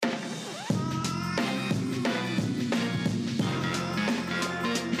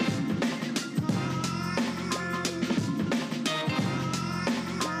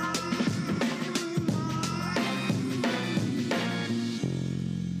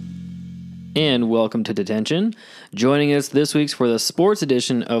and welcome to Detention. Joining us this week for the sports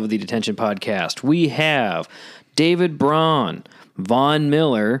edition of the Detention podcast, we have David Braun, Von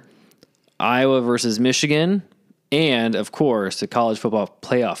Miller, Iowa versus Michigan, and, of course, the College Football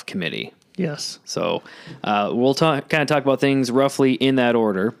Playoff Committee. Yes. So we'll kind of talk about things roughly in that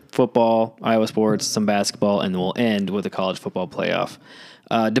order. Football, Iowa sports, some basketball, and then we'll end with the College Football Playoff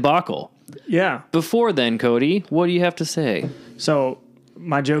debacle. Yeah. Before then, Cody, what do you have to say? So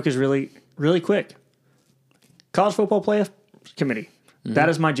my joke is really quick. College Football Playoff Committee. Mm-hmm. That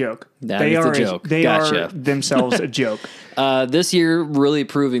is my joke. That is the joke. They Gotcha. are themselves a joke. This year, really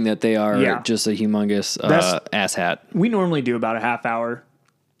proving that they are just a humongous asshat. We normally do about a half hour.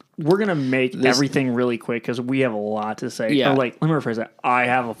 We're going to make everything really quick because we have a lot to say. Yeah. Let me rephrase that. I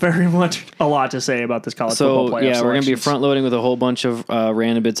have very much a lot to say about this college football playoff we're going to be selections. front loading with a whole bunch of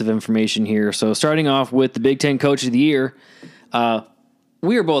random bits of information here. So starting off with the Big Ten Coach of the Year,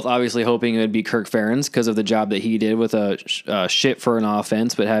 we were both obviously hoping it would be Kirk Ferentz because of the job that he did with a shit for an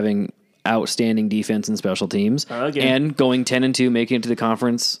offense, but having outstanding defense and special teams, and going 10-2, making it to the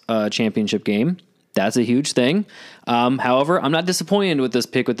conference championship game. That's a huge thing. However, I'm not disappointed with this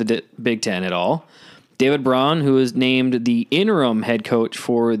pick with the Big Ten at all. David Braun, who was named the interim head coach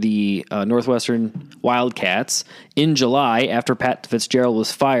for the Northwestern Wildcats in July after Pat Fitzgerald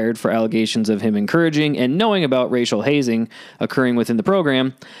was fired for allegations of him encouraging and knowing about racial hazing occurring within the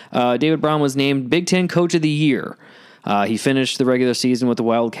program, David Braun was named Big Ten Coach of the Year. He finished the regular season with the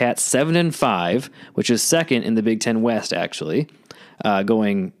Wildcats 7-5, which is second in the Big Ten West, actually,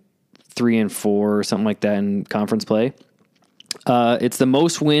 going 3-4 or something like that in conference play. It's the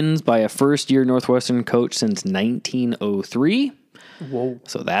most wins by a first-year Northwestern coach since 1903. Whoa.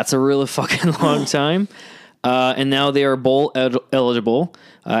 So that's a really fucking long time. And now they are bowl eligible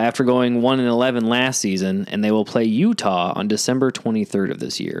after going 1-11 last season, and they will play Utah on December 23rd of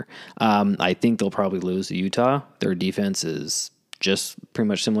this year. I think they'll probably lose to Utah. Their defense is just pretty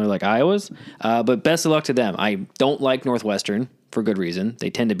much similar like Iowa's. But best of luck to them. I don't like Northwestern for good reason. They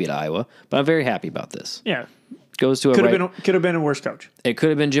tend to beat Iowa, but I'm very happy about this. Yeah. Goes to could have been a worse coach. It could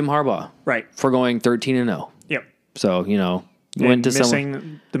have been Jim Harbaugh. Right. For going 13-0. Yep. So, went to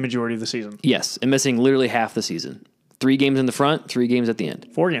missing the majority of the season. Yes, and missing literally half the season. 3 games in the front, 3 games at the end.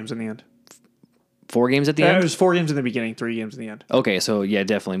 4 games in the end. 4 games at the end? It was 4 games in the beginning, 3 games in the end. Okay, so yeah,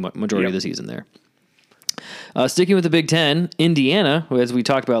 definitely majority of the season there. Sticking with the Big Ten, Indiana, who, as we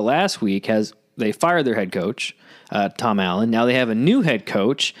talked about last week, they fired their head coach, Tom Allen. Now they have a new head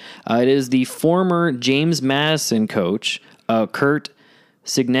coach. It is the former James Madison coach, Kurt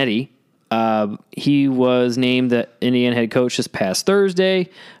Cignetti. He was named the Indiana head coach this past Thursday.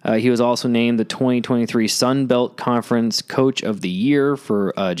 He was also named the 2023 Sun Belt Conference Coach of the Year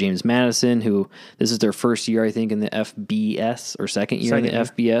for James Madison, who this is their first year, I think, in the FBS, or second year in the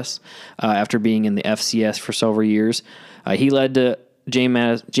FBS, after being in the FCS for several years. He led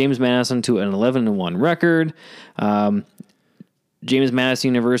James Madison to an 11-1 record. James Madison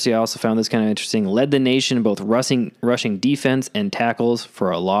University, I also found this kind of interesting, led the nation in both rushing defense and tackles for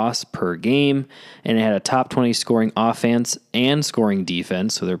a loss per game, and it had a top 20 scoring offense and scoring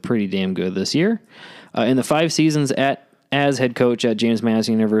defense, so they're pretty damn good this year. In the 5 seasons as head coach at James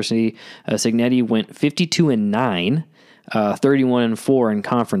Madison University, Cignetti went 52-9, 31-4 in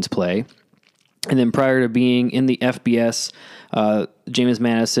conference play. And then prior to being in the FBS, James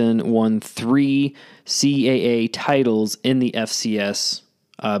Madison won 3 CAA titles in the FCS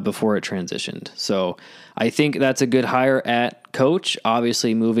before it transitioned. So I think that's a good hire at coach.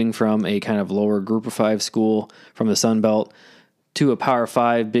 Obviously, moving from a kind of lower Group of 5 school from the Sun Belt to a Power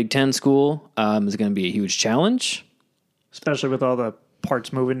 5 Big Ten school is going to be a huge challenge. Especially with all the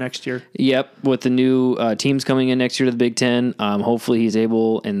parts moving next year. Yep, with the new teams coming in next year to the Big Ten, hopefully he's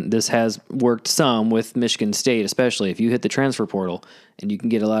able, and this has worked some with Michigan State, especially if you hit the transfer portal and you can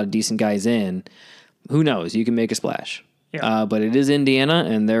get a lot of decent guys in, who knows, you can make a splash. Yeah. But it is Indiana,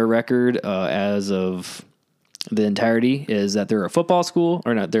 and their record as of the entirety is that they're a football school,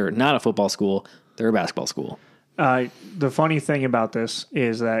 or not, they're not a football school, they're a basketball school. The funny thing about this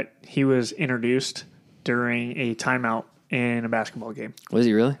is that he was introduced during a timeout in a basketball game. Was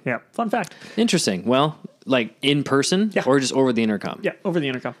he really? Yeah. Fun fact. Interesting. Well, like in person or just over the intercom? Yeah, over the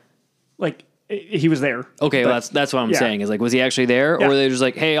intercom. Like, he was there. Okay, well, that's what I'm saying. Is like, was he actually there? Or were they just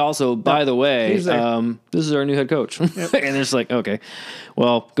like, hey, also, by the way, this is our new head coach. Yep. And they're just like, okay.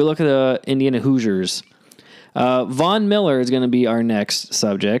 Well, good luck to the Indiana Hoosiers. Von Miller is going to be our next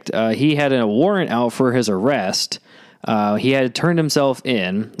subject. He had a warrant out for his arrest. He had turned himself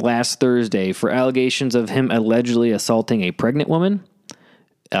in last Thursday for allegations of him allegedly assaulting a pregnant woman.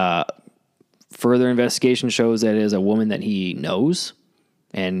 Further investigation shows that it is a woman that he knows.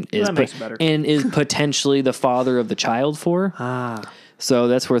 and is that makes it better. and is potentially the father of the child for. So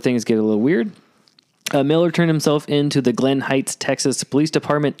that's where things get a little weird. Miller turned himself into the Glen Heights, Texas Police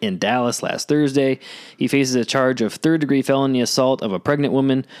Department in Dallas last Thursday. He faces a charge of third-degree felony assault of a pregnant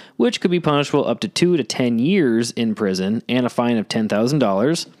woman, which could be punishable up to 2 to 10 years in prison and a fine of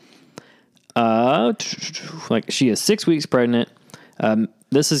 $10,000. Like she is 6 weeks pregnant.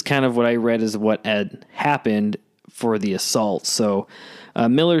 This is kind of what I read as what had happened for the assault. So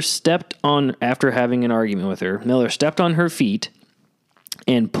Miller stepped on, after having an argument with her, Miller stepped on her feet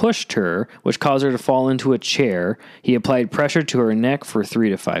and pushed her, which caused her to fall into a chair. He applied pressure to her neck for 3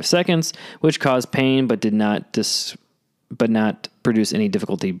 to 5 seconds, which caused pain but did not produce any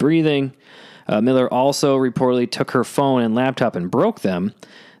difficulty breathing. Miller also reportedly took her phone and laptop and broke them.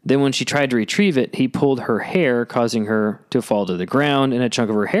 Then when she tried to retrieve it, he pulled her hair, causing her to fall to the ground and a chunk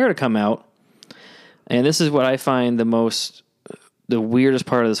of her hair to come out. And this is what I find the weirdest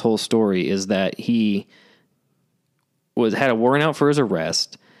part of this whole story is that he had a warrant out for his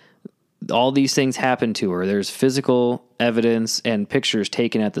arrest. All these things happened to her. There's physical evidence and pictures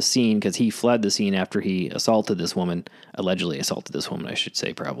taken at the scene because he fled the scene after he allegedly assaulted this woman, I should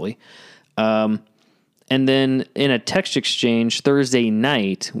say, probably. And then in a text exchange Thursday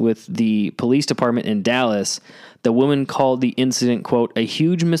night with the police department in Dallas, the woman called the incident, quote, a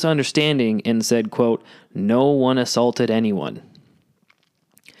huge misunderstanding and said, quote, no one assaulted anyone.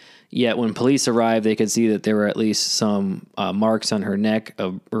 Yet when police arrived, they could see that there were at least some marks on her neck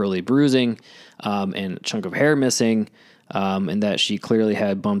of early bruising and a chunk of hair missing, and that she clearly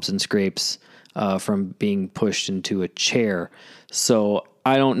had bumps and scrapes from being pushed into a chair. So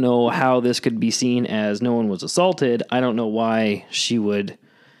I don't know how this could be seen as no one was assaulted. I don't know why she would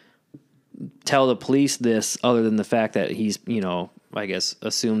tell the police this other than the fact that he's, I guess,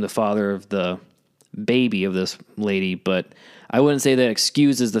 assumed the father of the baby of this lady, but I wouldn't say that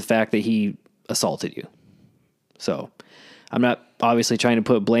excuses the fact that he assaulted you. So I'm not obviously trying to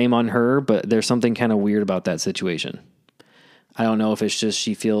put blame on her, but there's something kind of weird about that situation. I don't know if it's just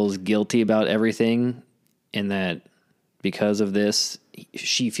she feels guilty about everything and that because of this,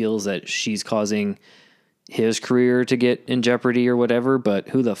 she feels that she's causing his career to get in jeopardy or whatever, but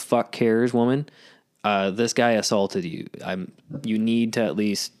who the fuck cares, woman? This guy assaulted you. You need to at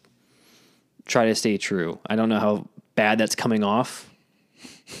least try to stay true. I don't know how bad that's coming off,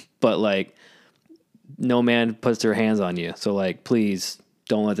 but like no man puts their hands on you. So like, please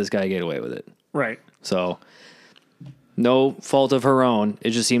don't let this guy get away with it. Right. So no fault of her own.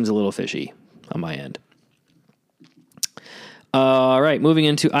 It just seems a little fishy on my end. All right. Moving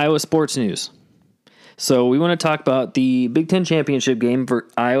into Iowa sports news. So we want to talk about the Big Ten championship game for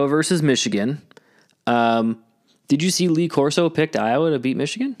Iowa versus Michigan. Did you see Lee Corso picked Iowa to beat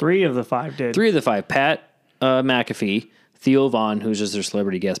Michigan? 3 of the 5 did. 3 of the 5. Pat McAfee, Theo Vaughn, who's just their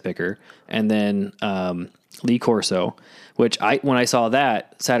celebrity guest picker, and then Lee Corso, which when I saw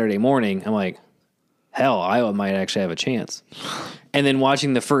that Saturday morning, I'm like, hell, Iowa might actually have a chance. And then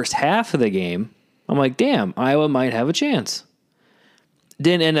watching the first half of the game, I'm like, damn, Iowa might have a chance.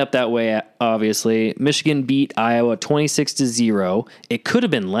 Didn't end up that way, obviously. Michigan beat Iowa 26-0. It could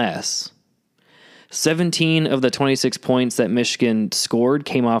have been less. 17 of the 26 points that Michigan scored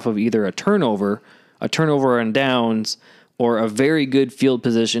came off of either a turnover on downs, or a very good field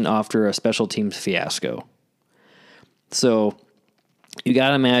position after a special teams fiasco. So you got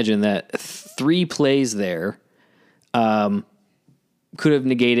to imagine that 3 plays there could have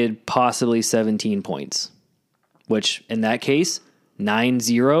negated possibly 17 points, which in that case,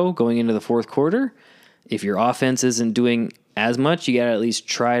 9-0 going into the fourth quarter. If your offense isn't doing as much, you got to at least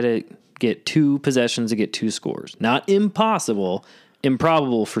try to get 2 possessions to get 2 scores. Not impossible,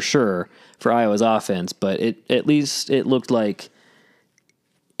 improbable for sure for Iowa's offense, but at least it looked like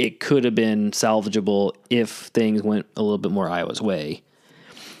it could have been salvageable if things went a little bit more Iowa's way.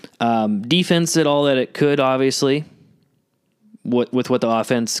 Defense did all that it could, obviously, with what the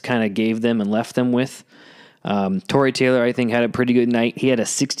offense kind of gave them and left them with. Torrey Taylor, I think, had a pretty good night. He had a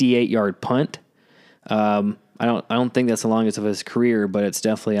 68-yard punt. I don't think that's the longest of his career, but it's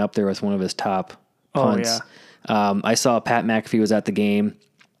definitely up there with one of his top punts. Oh, yeah. I saw Pat McAfee was at the game,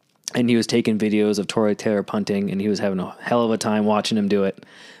 and he was taking videos of Torrey Taylor punting, and he was having a hell of a time watching him do it,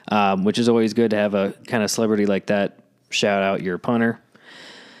 which is always good to have a kind of celebrity like that shout out your punter.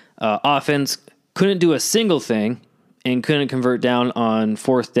 Offense couldn't do a single thing and couldn't convert down on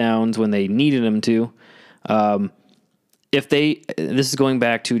 4th downs when they needed them to. This is going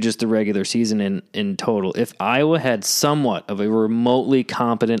back to just the regular season in total. If Iowa had somewhat of a remotely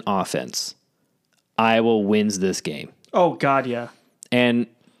competent offense, Iowa wins this game. Oh, God, yeah. And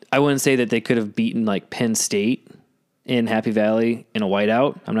I wouldn't say that they could have beaten like Penn State in Happy Valley in a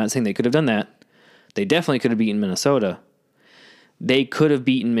whiteout. I'm not saying they could have done that. They definitely could have beaten Minnesota. They could have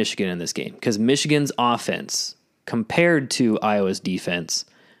beaten Michigan in this game because Michigan's offense compared to Iowa's defense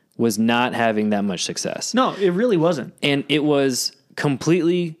was not having that much success. No, it really wasn't. And it was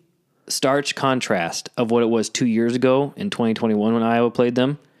completely starch contrast of what it was 2 years ago in 2021 when Iowa played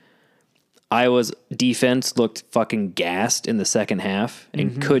them. Iowa's defense looked fucking gassed in the second half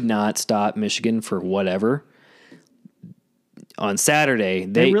and could not stop Michigan for whatever. On Saturday,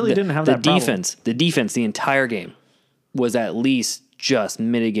 they really didn't have that defense. The defense, the entire game, was at least just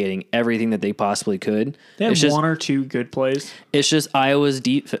mitigating everything that they possibly could. They had one or two good plays. It's just Iowa's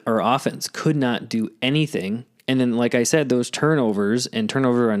offense could not do anything. And then, like I said, those turnovers and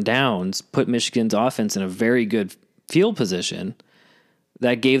turnover on downs put Michigan's offense in a very good field position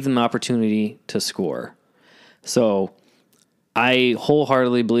that gave them opportunity to score. So I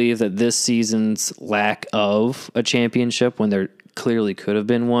wholeheartedly believe that this season's lack of a championship, when there clearly could have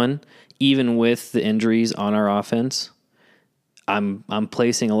been one, even with the injuries on our offense, I'm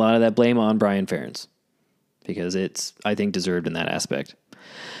placing a lot of that blame on Brian Ferentz because it's, I think, deserved in that aspect.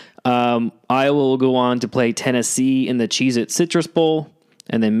 Iowa will go on to play Tennessee in the Cheez-It Citrus Bowl.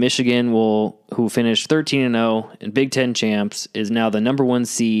 And then Michigan who finished 13-0 and Big Ten champs, is now the number 1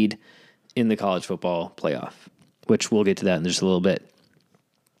 seed in the college football playoff, which we'll get to that in just a little bit.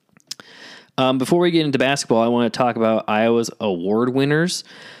 Before we get into basketball, I want to talk about Iowa's award winners.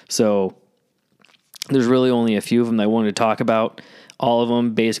 So there's really only a few of them that I wanted to talk about, all of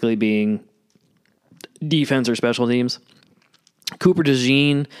them basically being defense or special teams. Cooper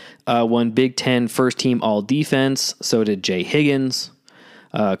DeJean won Big Ten first team all defense. So did Jay Higgins.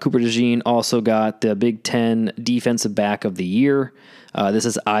 Cooper DeJean also got the Big Ten Defensive Back of the Year. This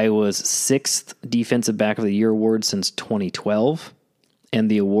is Iowa's 6th Defensive Back of the Year award since 2012, and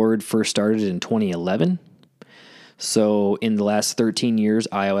the award first started in 2011. So in the last 13 years,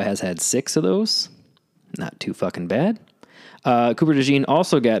 Iowa has had 6 of those. Not too fucking bad. Cooper DeJean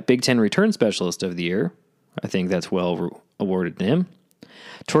also got Big Ten Return Specialist of the Year. I think that's well awarded to him.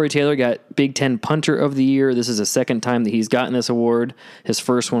 Torrey Taylor got Big Ten Punter of the Year. This is the second time that he's gotten this award. His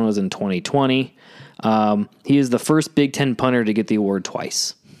first one was in 2020. He is the first Big Ten punter to get the award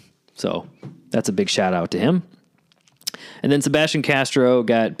twice. So that's a big shout out to him. And then Sebastian Castro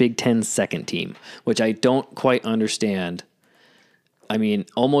got Big Ten second team, which I don't quite understand. I mean,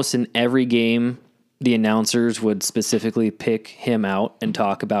 almost in every game, the announcers would specifically pick him out and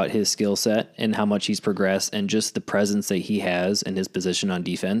talk about his skill set and how much he's progressed and just the presence that he has in his position on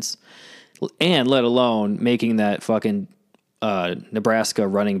defense. And let alone making that fucking Nebraska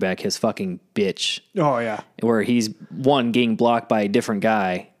running back his fucking bitch. Oh, yeah. Where he's, getting blocked by a different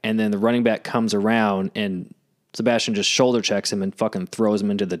guy, and then the running back comes around and Sebastian just shoulder checks him and fucking throws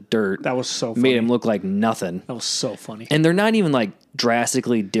him into the dirt. That was so funny. Made him look like nothing. That was so funny. And they're not even like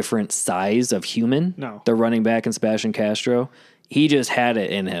drastically different size of human. No. The running back and Sebastian Castro. He just had it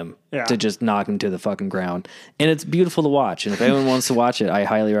in him to just knock him to the fucking ground. And it's beautiful to watch. And if anyone wants to watch it, I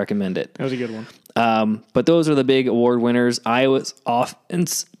highly recommend it. That was a good one. But those are the big award winners. Iowa's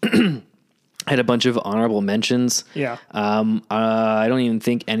offense had a bunch of honorable mentions. Yeah. I don't even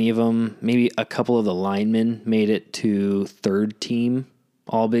think any of them, maybe a couple of the linemen made it to third team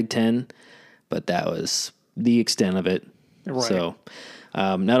all Big Ten, but that was the extent of it. Right. So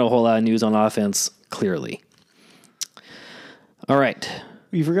not a whole lot of news on offense, clearly. All right.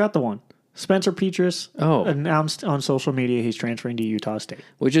 You forgot the one. Spencer Petras announced on social media he's transferring to Utah State.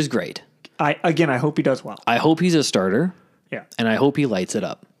 Which is great. I hope he does well. I hope he's a starter. Yeah. And I hope he lights it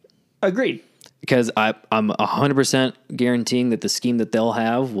up. Agreed. Because I'm 100% guaranteeing that the scheme that they'll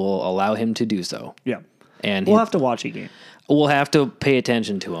have will allow him to do so. Yeah. And we'll have to watch a game. We'll have to pay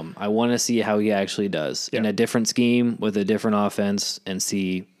attention to him. I want to see how he actually does in a different scheme with a different offense and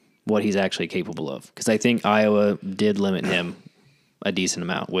see what he's actually capable of. Because I think Iowa did limit him a decent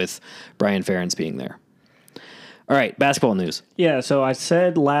amount with Brian Ferentz being there. All right, basketball news. Yeah, so I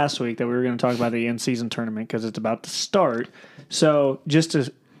said last week that we were going to talk about the in-season tournament because it's about to start. So just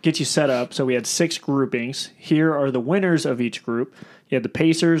to get you set up, so we had 6 groupings. Here are the winners of each group. You had the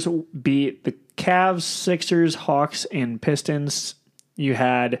Pacers beat the Cavs, Sixers, Hawks, and Pistons. You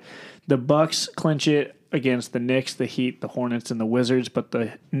had the Bucks clinch it against the Knicks, the Heat, the Hornets, and the Wizards, but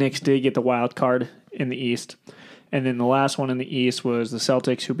the Knicks did get the wild card in the East. And then the last one in the East was the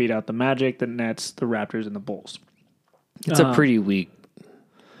Celtics, who beat out the Magic, the Nets, the Raptors, and the Bulls. It's a pretty weak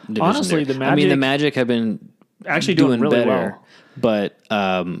division. Honestly, there. the Magic have been actually doing really better, well.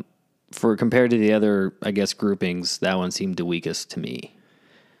 But for compared to the other, I guess, groupings, that one seemed the weakest to me.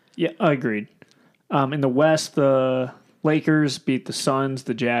 Yeah, agreed. In the West, the Lakers beat the Suns,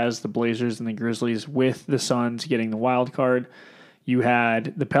 the Jazz, the Blazers, and the Grizzlies, with the Suns getting the wild card. You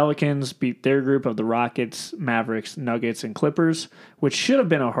had the Pelicans beat their group of the Rockets, Mavericks, Nuggets, and Clippers, which should have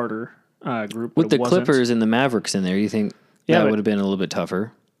been a harder group. With the wasn't. Clippers and the Mavericks in there, you think that would have been a little bit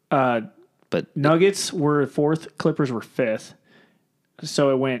tougher? But Nuggets were 4th, Clippers were 5th.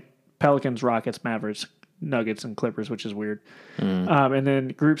 So it went Pelicans, Rockets, Mavericks, Nuggets, and Clippers, which is weird. And then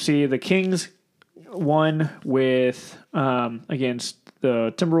Group C, the Kings won with against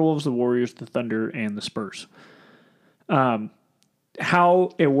the Timberwolves, the Warriors, the Thunder, and the Spurs.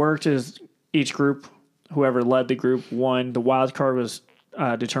 How it worked is each group, whoever led the group, won. The wild card was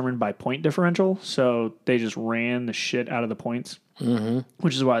determined by point differential, so they just ran the shit out of the points,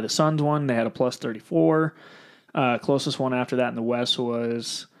 which is why the Suns won. They had a plus 34. Closest one after that in the West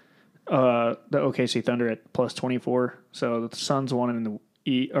was the OKC Thunder at plus 24. So the Suns won in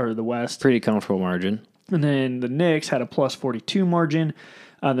the West. Pretty comfortable margin. And then the Knicks had a plus 42 margin.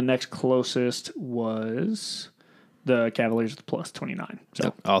 The next closest was the Cavaliers with plus 29.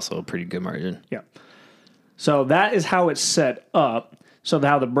 So also a pretty good margin. yeah. So that is how it's set up. So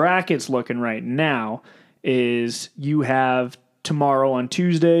how the bracket's looking right now is you have tomorrow on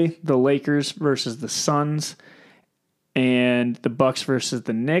Tuesday, the Lakers versus the Suns, and the Bucks versus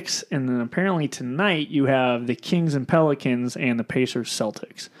the Knicks. And then apparently tonight you have the Kings and Pelicans and the Pacers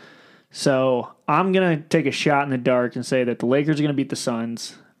Celtics. So I'm going to take a shot in the dark and say that the Lakers are going to beat the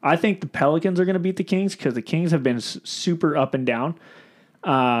Suns. I think the Pelicans are going to beat the Kings because the Kings have been super up and down.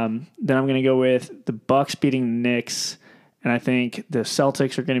 Then I'm going to go with the Bucks beating the Knicks, and I think the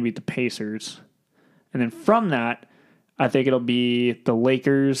Celtics are going to beat the Pacers. And then from that, I think it'll be the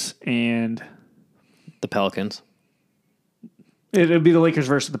Lakers and the Pelicans. It'll be the Lakers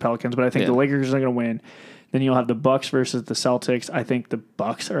versus the Pelicans, but I think the Lakers are going to win. Then you'll have the Bucks versus the Celtics. I think the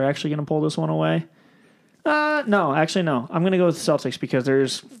Bucks are actually going to pull this one away. No. I'm going to go with the Celtics because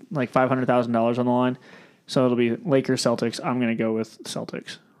there's like $500,000 on the line. So it'll be Lakers, Celtics. I'm going to go with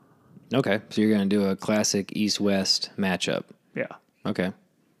Celtics. Okay. So you're going to do a classic East-West matchup. Yeah. Okay.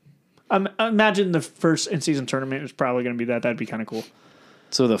 I imagine the first in-season tournament is probably going to be that. That'd be kind of cool.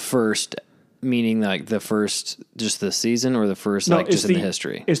 So the first, meaning like the first, just the season, or the first, like just in the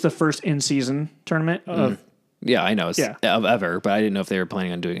history? It's the first in-season tournament. Yeah, I know. It's of ever, but I didn't know if they were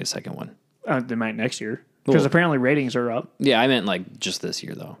planning on doing a second one. They might next year. Because apparently ratings are up. Yeah, I meant like just this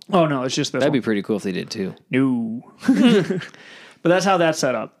year, though. Oh, no, it's just this That'd one. be pretty cool if they did, too. No. But that's how that's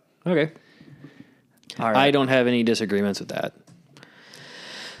set up. Okay. All right. I don't have any disagreements with that.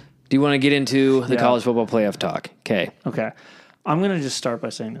 Do you want to get into the college football playoff talk? Okay. Okay. I'm going to just start by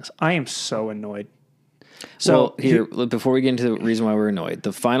saying this. I am so annoyed. So here, before we get into the reason why we're annoyed,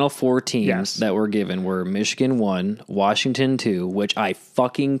 the final 4 teams that were given were Michigan 1, Washington 2, which I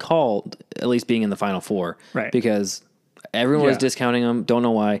fucking called at least being in the final 4. Right. Because everyone was discounting them. Don't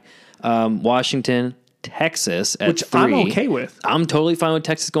know why. Washington, Texas at 3. I'm okay with. I'm totally fine with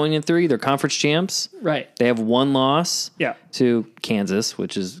Texas going in 3. They're conference champs. Right. They have 1 loss to Kansas,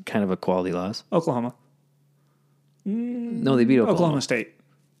 which is kind of a quality loss. Oklahoma. No, they beat Oklahoma State.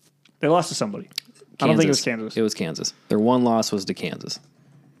 They lost to somebody. I don't think it was Kansas. It was Kansas. Their 1 loss was to Kansas.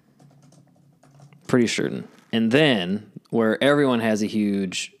 Pretty certain. And then, where everyone has a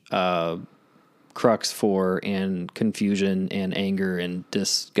huge crux for, and confusion and anger and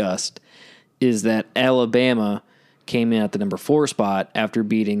disgust, is that Alabama came in at the number 4 spot after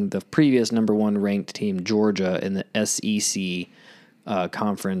beating the previous number 1 ranked team, Georgia, in the SEC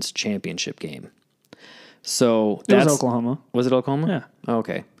conference championship game. So it was Oklahoma. Was it Oklahoma? Yeah.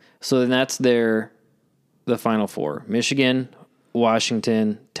 Okay. So then that's the final 4. Michigan,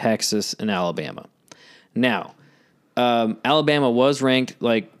 Washington, Texas, and Alabama. Now, Alabama was ranked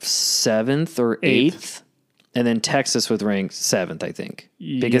like 7th or 8th, and then Texas was ranked 7th, I think,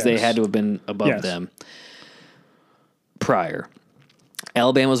 because they had to have been above them prior.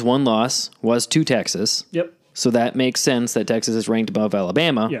 Alabama's 1 loss was to Texas. Yep. So that makes sense that Texas is ranked above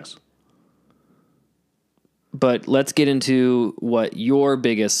Alabama. Yes. But let's get into what your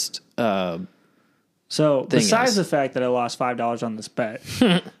biggest So besides the fact that I lost $5 on this bet,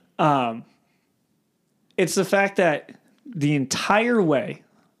 it's the fact that the entire way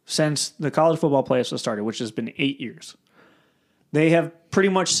since the college football playoffs was started, which has been 8 years, they have pretty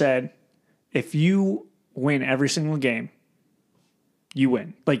much said, if you win every single game, you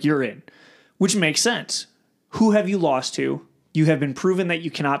win. Like, you're in. Which makes sense. Who have you lost to? You have been proven that you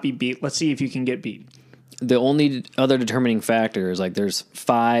cannot be beat. Let's see if you can get beat. The only other determining factor is like there's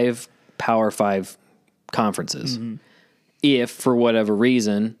 5 Power 5 conferences. if for whatever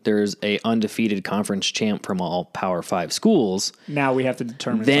reason there's a undefeated conference champ from all Power 5 schools, now we have to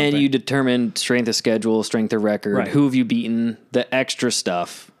determine then something. you determine strength of schedule, strength of record, Right. who have you beaten, the extra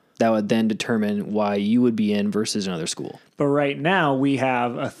stuff that would then determine why you would be in versus another school. But right now we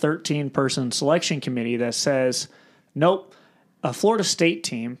have a 13-person selection committee that says, nope, a Florida State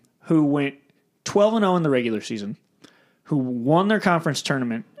team who went 12-0 in the regular season, who won their conference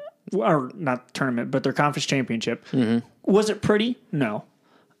tournament, or not tournament, but their conference championship. Mm-hmm. Was it pretty? No.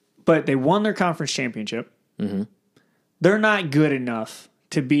 But they won their conference championship. Mm-hmm. They're not good enough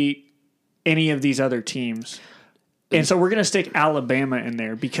to beat any of these other teams. And so we're going to stick Alabama in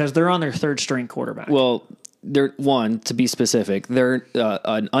there because they're on their third string quarterback. Well, they're to be specific, they're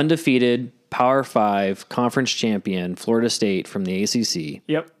an undefeated Power 5 conference champion, Florida State from the ACC.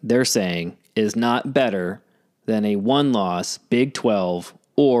 Yep. They're saying is not better than a one-loss Big 12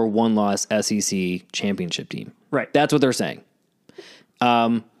 or one-loss SEC championship team. Right. That's what they're saying.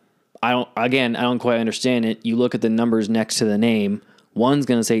 I don't quite understand it. You look at the numbers next to the name. One's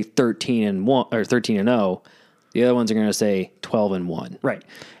going to say 13-1 or 13-0. The other ones are going to say 12-1. Right.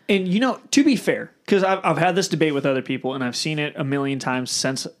 And, to be fair, because I've had this debate with other people, and I've seen it a million times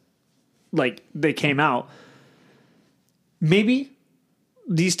since, they came out. Maybe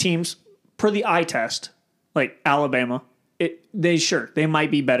these teams, per the eye test, like Alabama, they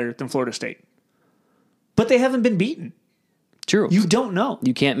might be better than Florida State. But they haven't been beaten. True. You don't know.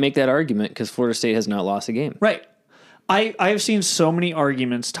 You can't make that argument because Florida State has not lost a game. Right. I have seen so many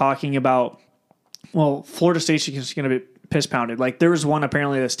arguments talking about, well, Florida State's just going to be piss pounded. Like there was one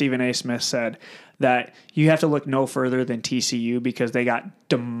apparently that Stephen A. Smith said that you have to look no further than TCU because they got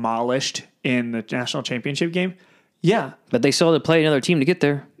demolished in the national championship game. Yeah. But they still had to play another team to get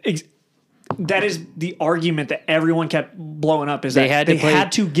there. That is the argument that everyone kept blowing up is they had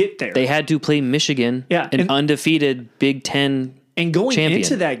to get there. They had to play Michigan, an undefeated Big Ten and going champion.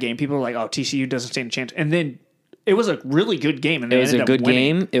 Into that game, people were like, oh, TCU doesn't stand a chance. And then it was a really good game. And it was a good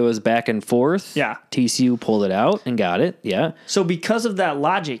game. It was back and forth. Yeah. TCU pulled it out and got it. Yeah. So because of that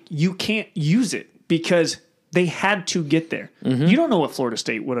logic, you can't use it because they had to get there. Mm-hmm. You don't know what Florida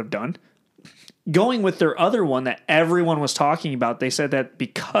State would have done. Going with their other one that everyone was talking about, they said that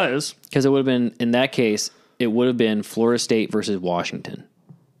because it would have been, in that case, it would have been Florida State versus Washington,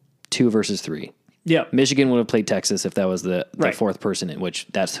 2 versus 3. Yeah, Michigan would have played Texas if that was the fourth person in which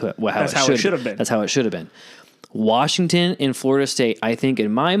that's how it should have been. That's how it should have been. Washington and Florida State, I think,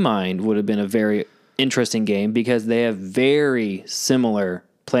 in my mind, would have been a very interesting game because they have very similar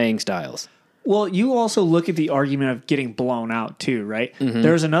playing styles. Well, you also look at the argument of getting blown out too, right? Mm-hmm.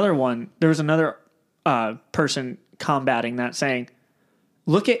 There was another person combating that saying,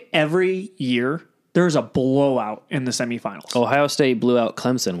 look at every year, there's a blowout in the semifinals. Ohio State blew out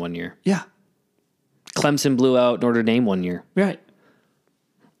Clemson one year. Yeah. Clemson blew out Notre Dame one year. Right.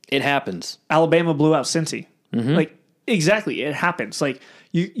 It happens. Alabama blew out Cincy. Mm-hmm. Like, exactly, it happens. Like,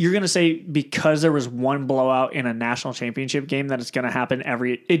 you're going to say because there was one blowout in a national championship game that it's going to happen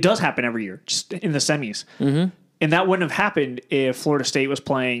it does happen every year, just in the semis. Mm-hmm. And that wouldn't have happened if Florida State was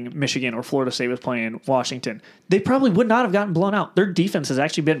playing Michigan or Florida State was playing Washington. They probably would not have gotten blown out. Their defense has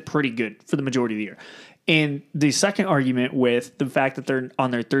actually been pretty good for the majority of the year. And the second argument with the fact that they're on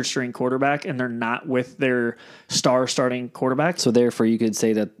their third string quarterback and they're not with their star starting quarterback. So therefore you could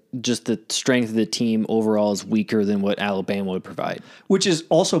say that just the strength of the team overall is weaker than what Alabama would provide. Which is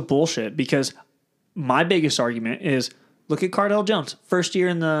also bullshit because my biggest argument is look at Cardale Jones. First year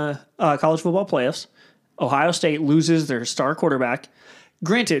in the college football playoffs. Ohio State loses their star quarterback.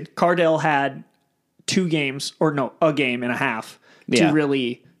 Granted, Cardale had a game and a half to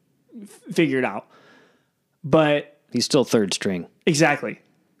really figure it out. But he's still third string. Exactly.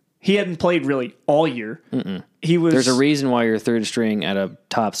 He hadn't played really all year. Mm-mm. There's a reason why you're third string at a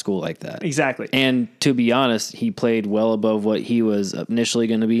top school like that. Exactly. And to be honest, he played well above what he was initially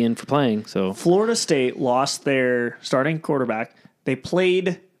going to be in for playing. So Florida State lost their starting quarterback. They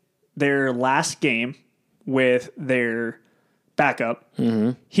played their last game with their backup.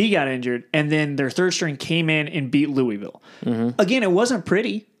 Mm-hmm. He got injured, and then their third string came in and beat Louisville. Mm-hmm. Again, it wasn't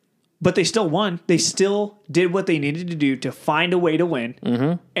pretty. But they still won. They still did what they needed to do to find a way to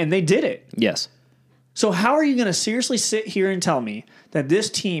win, and they did it. Yes. So how are you going to seriously sit here and tell me that this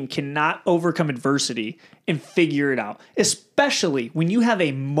team cannot overcome adversity and figure it out, especially when you have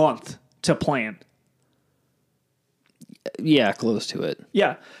a month to plan? Yeah, close to it.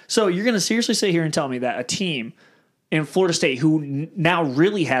 Yeah. So you're going to seriously sit here and tell me that a team in Florida State who now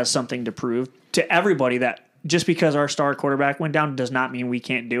really has something to prove to everybody that just because our star quarterback went down does not mean we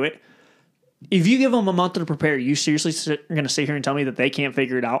can't do it. If you give them a month to prepare, you seriously are going to sit here and tell me that they can't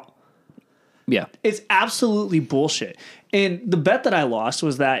figure it out? Yeah. It's absolutely bullshit. And the bet that I lost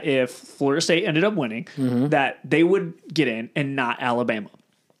was that if Florida State ended up winning, that they would get in and not Alabama.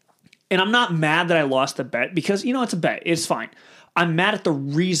 And I'm not mad that I lost the bet because, it's a bet. It's fine. I'm mad at the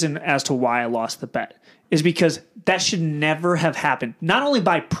reason as to why I lost the bet is because that should never have happened. Not only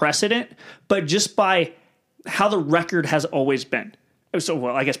by precedent, but just by how the record has always been. So,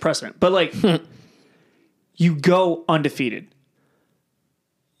 well, I guess precedent. But, like, you go undefeated.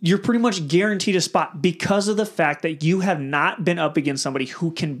 You're pretty much guaranteed a spot because of the fact that you have not been up against somebody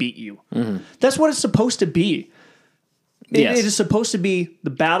who can beat you. That's what it's supposed to be. It is supposed to be the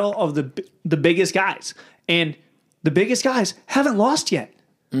battle of the biggest guys. And the biggest guys haven't lost yet.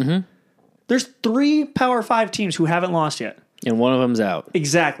 There's 3 Power 5 teams who haven't lost yet. And one of them's out.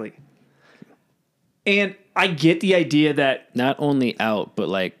 Exactly. And I get the idea that... Not only out, but,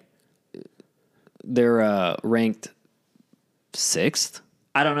 like, they're ranked 6th?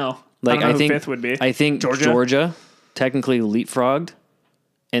 I don't know. Like, I don't know who 5th would be. I think Georgia technically leapfrogged,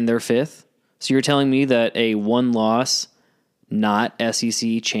 and they're 5th. So you're telling me that a one-loss, not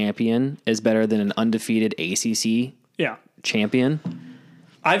SEC champion is better than an undefeated ACC champion?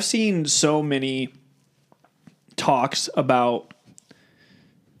 I've seen so many talks about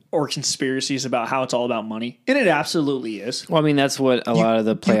or conspiracies about how it's all about money, and it absolutely is. Well, I mean, that's what a lot of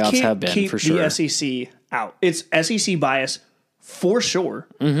the playoffs have been, for sure. The SEC out. It's SEC bias for sure.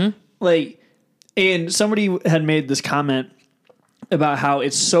 Like, and somebody had made this comment about how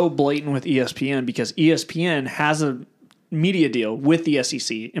it's so blatant with ESPN because ESPN has a media deal with the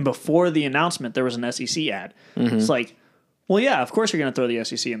SEC, and before the announcement, there was an SEC ad. It's like, well, yeah, of course you're going to throw the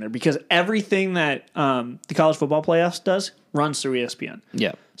SEC in there because everything that the college football playoffs does runs through ESPN.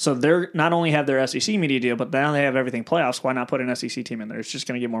 Yeah. So they're not only have their SEC media deal, but now they have everything playoffs. Why not put an SEC team in there? It's just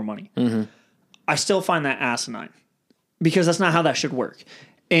going to get more money. I still find that asinine because that's not how that should work.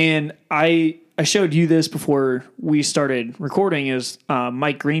 And I showed you this before we started recording is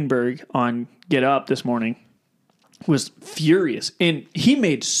Mike Greenberg on Get Up this morning was furious. And he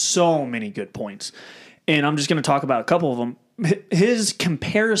made so many good points. And I'm just going to talk about a couple of them. His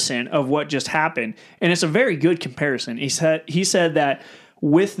comparison of what just happened, and it's a very good comparison. He said that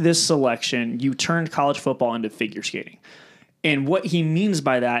with this selection, you turned college football into figure skating. And what he means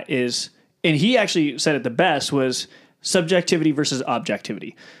by that is, and he actually said it the best, was subjectivity versus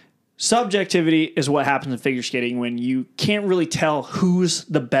objectivity. Subjectivity is what happens in figure skating when you can't really tell who's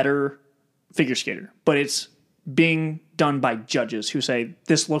the better figure skater, but it's being done by judges who say,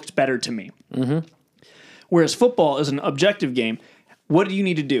 this looks better to me. Whereas football is an objective game. What do you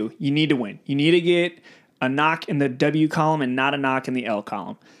need to do? You need to win. You need to get a knock in the W column and not a knock in the L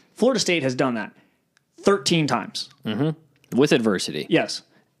column. Florida State has done that 13 times. With adversity. Yes.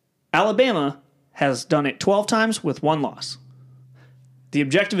 Alabama has done it 12 times with 1 loss. The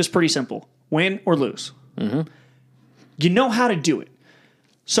objective is pretty simple. Win or lose. You know how to do it.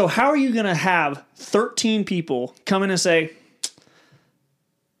 So how are you going to have 13 people come in and say,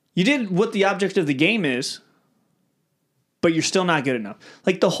 you did what the object of the game is, but you're still not good enough?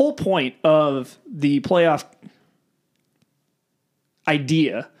 Like, the whole point of the playoff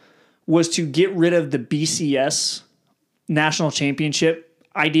idea was to get rid of the BCS national championship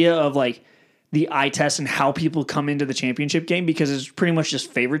idea of, like, the eye test and how people come into the championship game because it's pretty much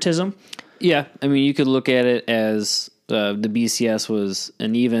just favoritism. Yeah. I mean, you could look at it as the BCS was,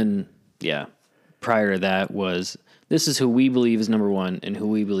 and even, prior to that was, this is who we believe is number 1 and who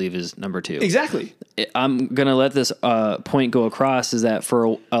we believe is number 2. Exactly. I'm going to let this point go across is that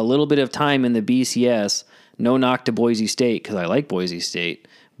for a little bit of time in the BCS, no knock to Boise State because I like Boise State.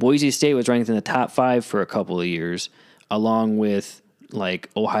 Boise State was ranked in the top 5 for a couple of years, along with like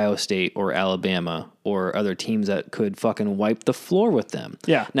Ohio State or Alabama or other teams that could fucking wipe the floor with them.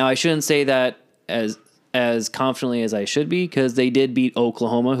 Yeah. Now, I shouldn't say that as confidently as I should be because they did beat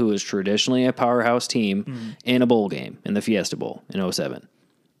Oklahoma, who is traditionally a powerhouse team, in a bowl game, in the Fiesta Bowl in 2007.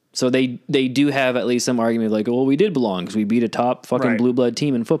 So they do have at least some argument like, well, we did belong because we beat a top fucking blue blood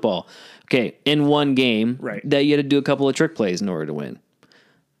team in football. Okay, in one game, that you had to do a couple of trick plays in order to win.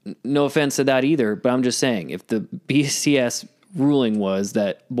 No offense to that either, but I'm just saying, if the BCS ruling was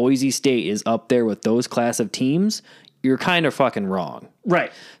that Boise State is up there with those class of teams, you're kind of fucking wrong.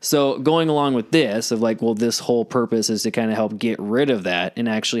 Right. So going along with this of like, well, this whole purpose is to kind of help get rid of that and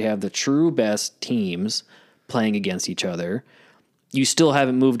actually have the true best teams playing against each other. You still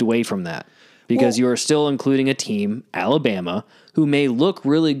haven't moved away from that because you are still including a team, Alabama, who may look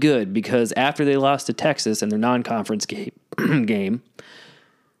really good because after they lost to Texas in their non-conference game,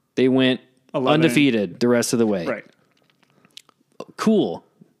 they went 11. Undefeated the rest of the way. Right. Cool.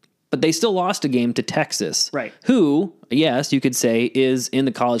 but they still lost a game to Texas. Right. Who, yes, you could say is in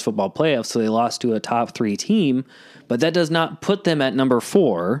the college football playoffs, so they lost to a top 3 team, but that does not put them at number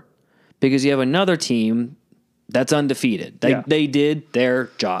 4 because you have another team that's undefeated. They did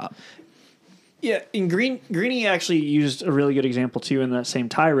their job. Yeah, and Greeny actually used a really good example too in that same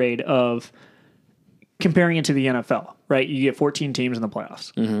tirade of comparing it to the NFL, right? You get 14 teams in the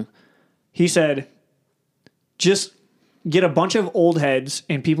playoffs. Mm-hmm. He said, just get a bunch of old heads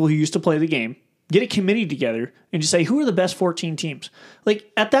and people who used to play the game, get a committee together, and just say, who are the best 14 teams?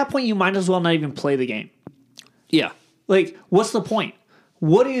 Like, at that point, you might as well not even play the game. Yeah. Like, what's the point?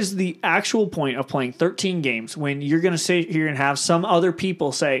 What is the actual point of playing 13 games when you're going to sit here and have some other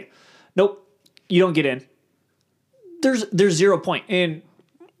people say, nope, you don't get in? There's 0 point. And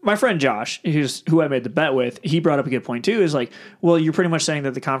my friend Josh, who I made the bet with, he brought up a good point too, is like, well, you're pretty much saying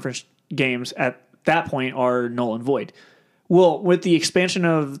that the conference games at that point are null and void. Well, with the expansion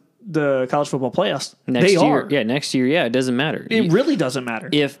of the college football playoffs, next year, it doesn't matter. It really doesn't matter.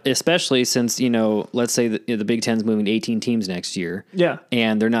 Especially since, let's say the Big Ten's moving to 18 teams next year. Yeah.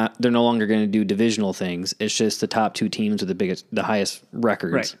 And they're no longer going to do divisional things. It's just the top 2 teams with the highest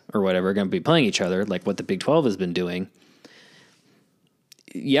records or whatever are going to be playing each other, like what the Big 12 has been doing.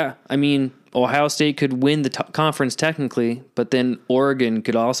 Yeah, I mean, Ohio State could win the conference technically, but then Oregon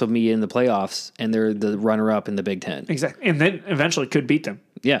could also be in the playoffs, and they're the runner-up in the Big Ten. Exactly, and then eventually could beat them.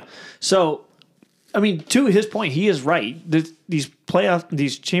 Yeah. So, I mean, to his point, he is right. These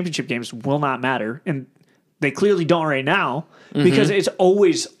championship games will not matter, and they clearly don't right now because it's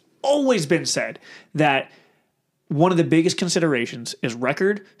always been said that one of the biggest considerations is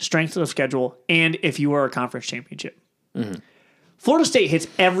record, strength of schedule, and if you are a conference championship. Mm-hmm. Florida State hits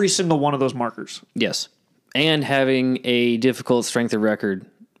every single one of those markers. Yes. And having a difficult strength of record.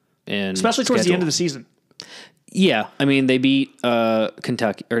 And especially towards the end of the season. Yeah. I mean, they beat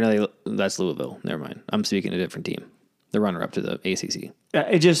Kentucky. Or no, that's Louisville. Never mind. I'm speaking of a different team. The runner-up to the ACC.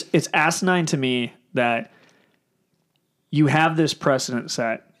 It's asinine to me that you have this precedent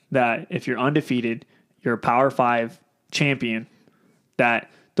set that if you're undefeated, you're a Power 5 champion, that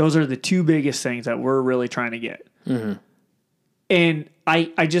those are the 2 biggest things that we're really trying to get. Mm-hmm. And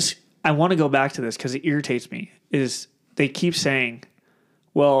I want to go back to this because it irritates me, is they keep saying,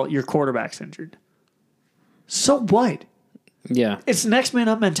 well, your quarterback's injured. So what? Yeah. It's next man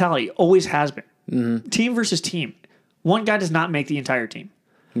up mentality. Always has been. Mm-hmm. Team versus team. One guy does not make the entire team.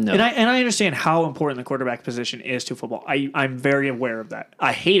 No. And I understand how important the quarterback position is to football. I'm very aware of that.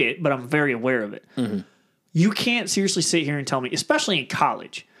 I hate it, but I'm very aware of it. Mm-hmm. You can't seriously sit here and tell me, especially in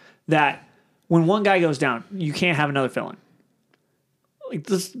college, that when one guy goes down, you can't have another fill-in. Like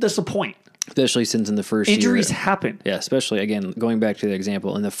that's the point. Especially since in the first injuries year, happen. Yeah, especially, again, going back to the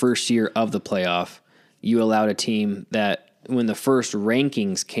example, in the first year of the playoff, you allowed a team that when the first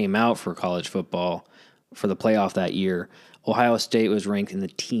rankings came out for college football for the playoff that year, Ohio State was ranked in the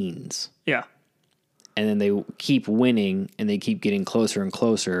teens. Yeah. And then they keep winning, and they keep getting closer and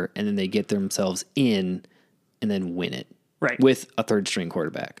closer, and then they get themselves in and then win it. Right. With a third-string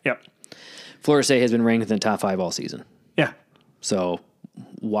quarterback. Yep. Florida State has been ranked in the top 5 all season. Yeah. So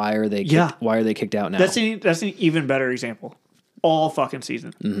why are they why are they kicked out now? That's an even better example. All fucking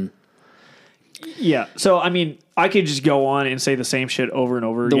season. Mm-hmm. Yeah. So I mean, I could just go on and say the same shit over and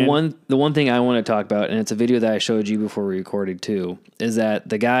over again. The one thing I want to talk about, and it's a video that I showed you before we recorded too, is that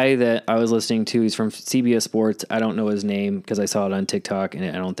the guy that I was listening to, he's from CBS Sports. I don't know his name because I saw it on TikTok and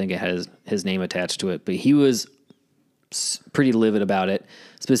I don't think it has his name attached to it, but he was pretty livid about it,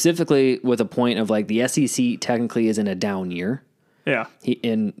 specifically with a point of like the SEC technically is in a down year. Yeah.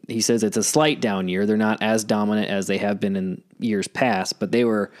 He says it's a slight down year. They're not as dominant as they have been in years past, but they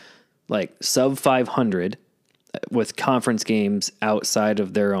were like sub 500 with conference games outside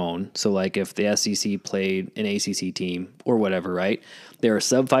of their own. So like if the SEC played an ACC team or whatever, right? They're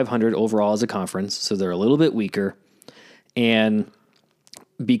sub 500 overall as a conference, so they're a little bit weaker. And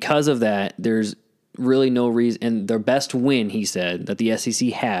because of that, there's really no reason. And their best win, he said, that the SEC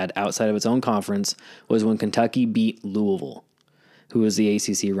had outside of its own conference was when Kentucky beat Louisville, who was the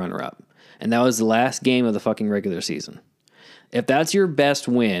ACC runner-up. And that was the last game of the fucking regular season. If that's your best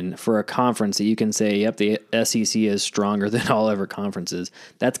win for a conference that you can say, yep, the SEC is stronger than all other conferences,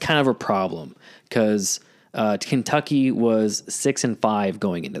 that's kind of a problem because Kentucky was 6-5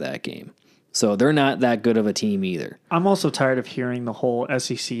 going into that game. So they're not that good of a team either. I'm also tired of hearing the whole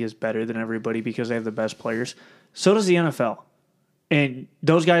SEC is better than everybody because they have the best players. So does the NFL. And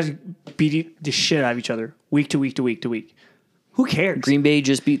those guys beat the shit out of each other week to week to week to week. Who cares? Green Bay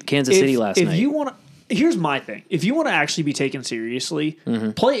just beat Kansas City last night. here's my thing. If you want to actually be taken seriously,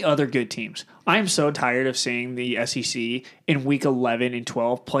 play other good teams. I'm so tired of seeing the SEC in week 11 and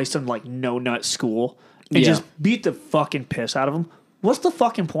 12 play some like no-nut school and just beat the fucking piss out of them. What's the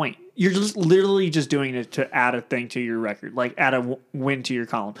fucking point? You're just literally just doing it to add a thing to your record, like add a win to your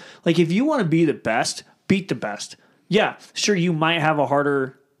column. Like if you want to be the best, beat the best. Yeah, sure, you might have a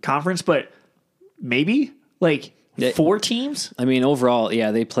harder conference, but maybe like 4 teams. I mean, overall,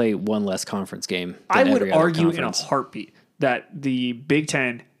 they play one less conference game. I would argue in a heartbeat that the Big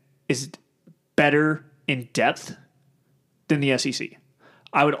Ten is better in depth than the SEC.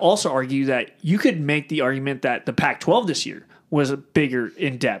 I would also argue that you could make the argument that the Pac-12 this year was bigger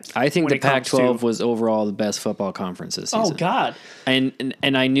in depth. I think the Pac-12 was overall the best football conference this season. Oh, God. And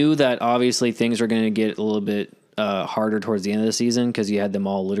I knew that obviously things were going to get a little bit harder towards the end of the season because you had them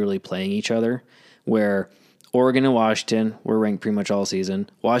all literally playing each other, where Oregon and Washington were ranked pretty much all season.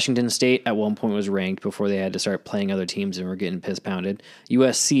 Washington State at one point was ranked before they had to start playing other teams and were getting piss pounded.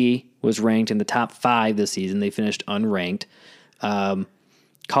 USC was ranked in the top 5 this season. They finished unranked.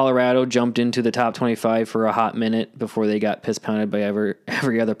 Colorado jumped into the top 25 for a hot minute before they got piss pounded by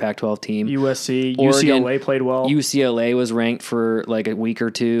every other Pac-12 team. USC, Oregon, UCLA played well. UCLA was ranked for like a week or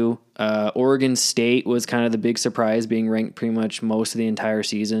two. Oregon State was kind of the big surprise, being ranked pretty much most of the entire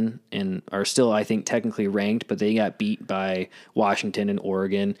season and are still, I think, technically ranked, but they got beat by Washington and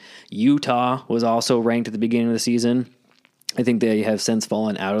Oregon. Utah was also ranked at the beginning of the season. I think they have since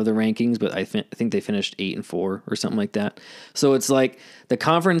fallen out of the rankings, but I think they finished 8-4 or something like that. So it's like the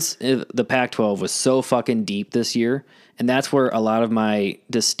conference, the Pac-12 was so fucking deep this year, and that's where a lot of my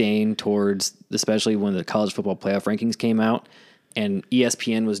disdain towards, especially when the college football playoff rankings came out, and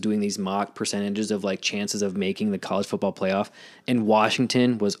ESPN was doing these mock percentages of like chances of making the college football playoff, and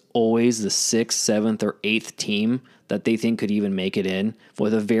Washington was always the 6th, 7th, or 8th team that they think could even make it in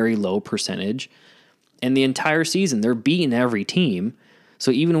with a very low percentage. And the entire season, they're beating every team. So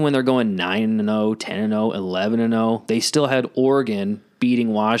even when they're going 9-0, 10-0, 11-0, they still had Oregon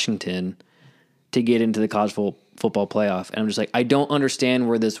beating Washington to get into the college football playoff. And I'm just like, I don't understand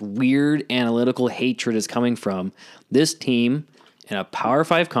where this weird analytical hatred is coming from. This team in a Power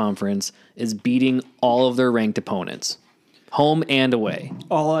 5 conference is beating all of their ranked opponents, home and away.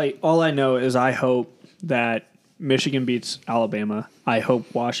 All I know is I hope that Michigan beats Alabama. I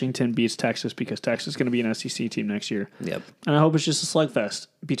hope Washington beats Texas because Texas is going to be an SEC team next year. Yep. And I hope it's just a slugfest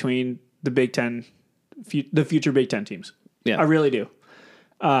between the Big Ten, the future Big Ten teams. Yeah. I really do.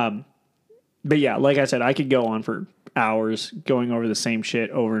 But yeah, like I said, I could go on for hours going over the same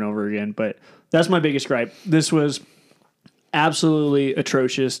shit over and over again, but that's my biggest gripe. This was absolutely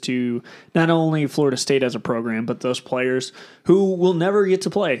atrocious to not only Florida State as a program, but those players who will never get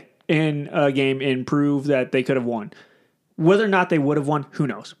to play in a game and prove that they could have won. Whether or not they would have won, who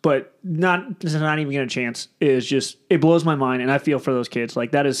knows? But not even getting a chance is just, it blows my mind, and I feel for those kids.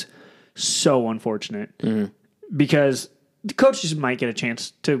 Like, that is so unfortunate because the coaches might get a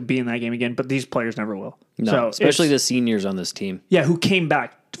chance to be in that game again, but these players never will. No, so especially the seniors on this team. Yeah, who came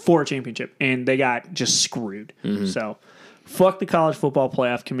back for a championship, and they got just screwed. So, fuck the college football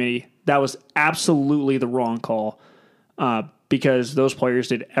playoff committee. That was absolutely the wrong call. Because those players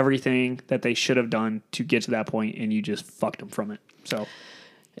did everything that they should have done to get to that point, and you just fucked them from it. So,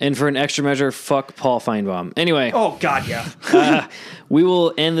 and for an extra measure, fuck Paul Feinbaum. Anyway. Oh, God, yeah. We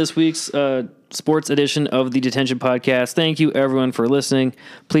will end this week's sports edition of the Detention Podcast. Thank you, everyone, for listening.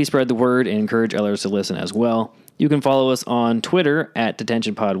 Please spread the word and encourage others to listen as well. You can follow us on Twitter at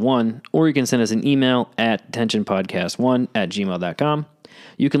DetentionPod1, or you can send us an email at detentionpodcast1@gmail.com.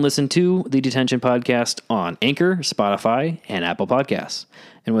 You can listen to the Detention Podcast on Anchor, Spotify, and Apple Podcasts.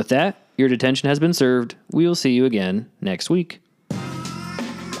 And with that, your detention has been served. We will see you again next week.